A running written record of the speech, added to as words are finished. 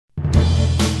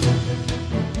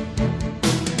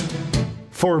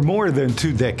For more than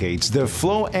 2 decades, the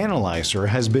FlowAnalyser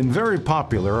has been very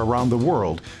popular around the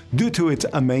world due to its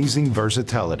amazing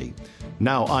versatility.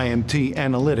 Now IMT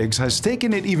Analytics has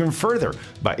taken it even further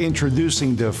by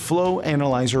introducing the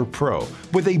FlowAnalyser PRO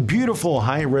with a beautiful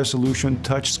high-resolution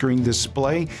touchscreen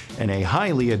display and a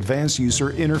highly advanced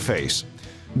user interface.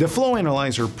 The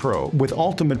FlowAnalyser PRO, with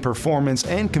ultimate performance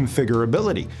and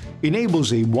configurability,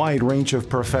 enables a wide range of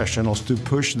professionals to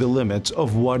push the limits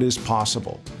of what is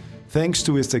possible. Thanks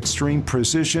to its extreme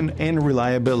precision and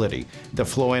reliability, the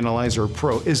FlowAnalyser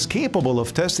PRO is capable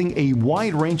of testing a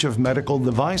wide range of medical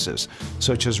devices,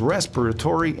 such as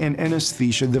respiratory and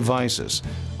anesthesia devices,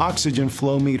 oxygen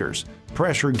flow meters,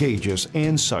 pressure gauges,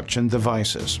 and suction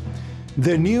devices.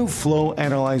 The new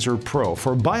FlowAnalyser PRO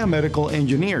for biomedical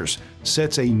engineers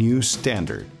sets a new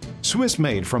standard.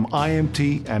 Swiss-made from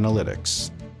IMT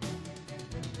Analytics.